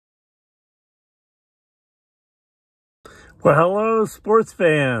Well, hello, sports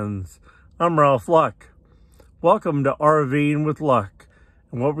fans. I'm Ralph Luck. Welcome to RVing with Luck.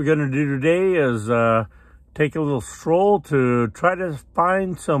 And what we're going to do today is take a little stroll to try to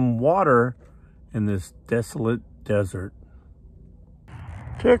find some water in this desolate desert.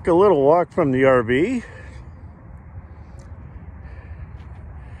 Took a little walk from the RV.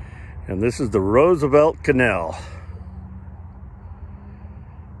 And this is the Roosevelt Canal,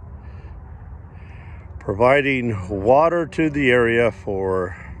 providing water to the area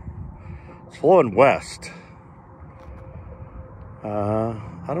for, it's flowing west.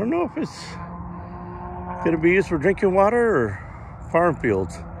 I don't know if it's going to be used for drinking water or farm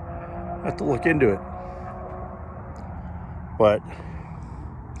fields. I have to look into it. But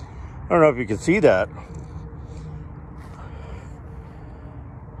I don't know if you can see that.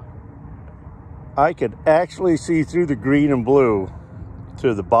 I could actually see through the green and blue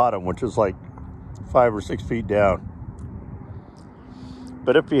to the bottom, which is like 5 or 6 feet down.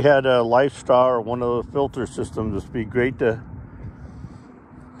 But if you had a life straw or one of the filter systems, this would be great to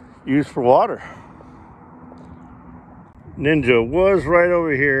use for water. Ninja was right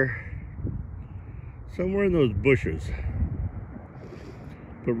over here, somewhere in those bushes.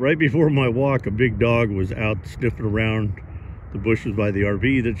 But right before my walk, a big dog was out sniffing around the bushes by the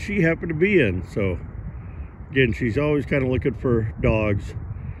RV that she happened to be in. So again, she's always kind of looking for dogs.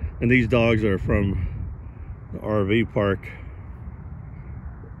 And these dogs are from the RV park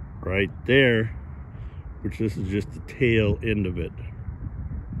right there, which this is just the tail end of it.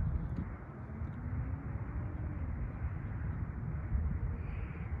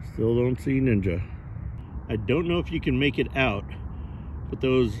 Still don't see Ninja. I don't know if you can make it out, but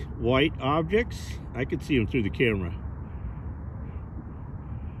those white objects, I could see them through the camera,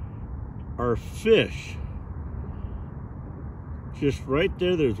 are fish. Just right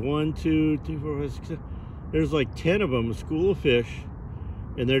there, there's 1, 2, 3, 4, 5, 6, 7. There's like 10 of them, a school of fish,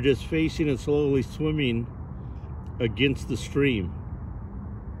 and they're just facing and slowly swimming against the stream.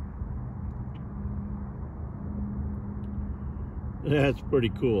 That's pretty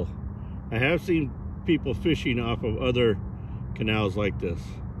cool. I have seen people fishing off of other canals like this.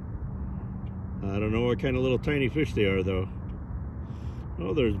 I don't know what kind of little tiny fish they are though.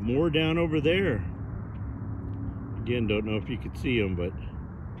 Oh, there's more down over there. Again, don't know if you could see them, but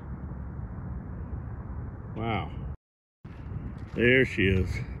wow. There she is.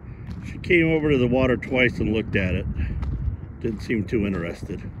 She came over to the water twice and looked at it. Didn't seem too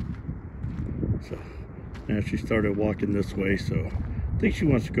interested. So now she started walking this way, so I think she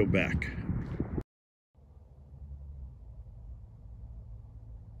wants to go back.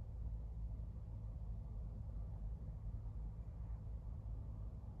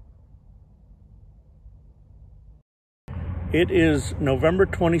 It is November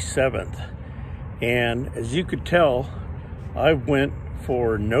 27th, and as you could tell, I went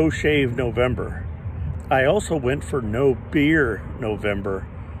for No Shave November. I also went for No Beer November,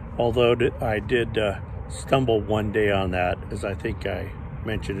 although I did stumble one day on that, as I think I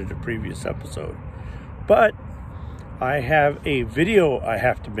mentioned in a previous episode. But I have a video I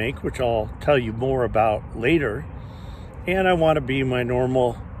have to make, which I'll tell you more about later, and I want to be my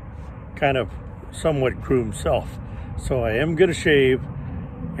normal, kind of somewhat groomed self. So I am gonna shave,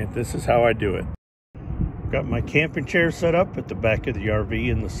 and this is how I do it. Got my camping chair set up at the back of the RV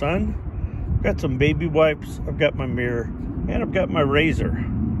in the sun. Got some baby wipes, I've got my mirror, and I've got my razor.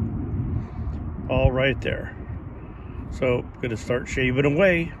 All right there. So I'm gonna start shaving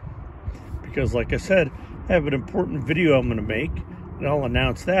away, because like I said, I have an important video I'm gonna make, and I'll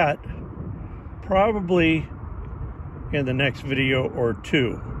announce that probably in the next video or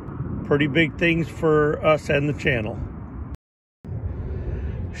two. Pretty big things for us and the channel.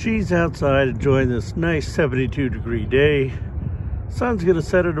 She's outside enjoying this nice 72-degree day. Sun's gonna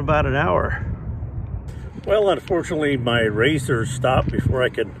set in about an hour. Well, unfortunately, my razor stopped before I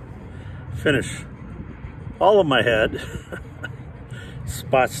could finish all of my head.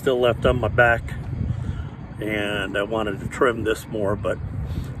 Spots still left on my back, and I wanted to trim this more, but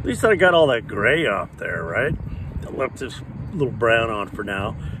at least I got all that gray off there, right? I left this little brown on for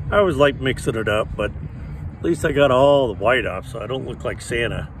now. I always like mixing it up, but at least I got all the white off so I don't look like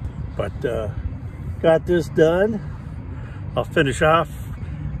Santa. But got this done. I'll finish off.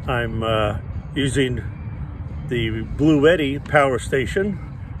 I'm using the Blue Eddy power station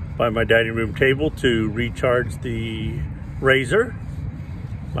by my dining room table to recharge the razor.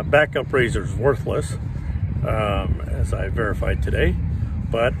 My backup razor is worthless, as I verified today,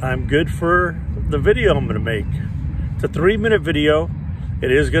 but I'm good for the video I'm gonna make. It's a 3-minute video.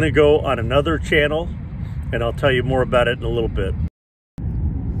 It is gonna go on another channel, and I'll tell you more about it in a little bit.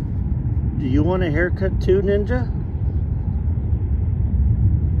 Do you want a haircut too, Ninja?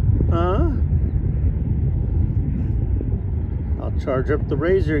 Huh? I'll charge up the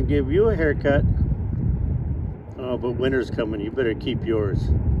razor and give you a haircut. Oh, but winter's coming. You better keep yours.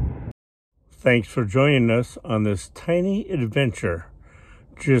 Thanks for joining us on this tiny adventure.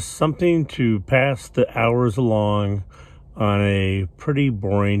 Just something to pass the hours along on a pretty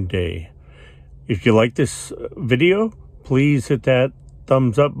boring day. If you like this video, please hit that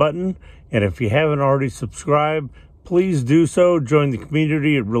thumbs up button. And if you haven't already subscribed, please do so. Join the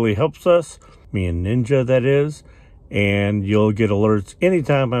community. It really helps us. Me and Ninja, that is. And you'll get alerts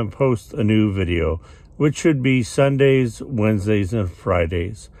anytime I post a new video, which should be Sundays, Wednesdays, and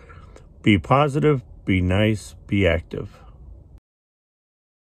Fridays. Be positive, be nice, be active.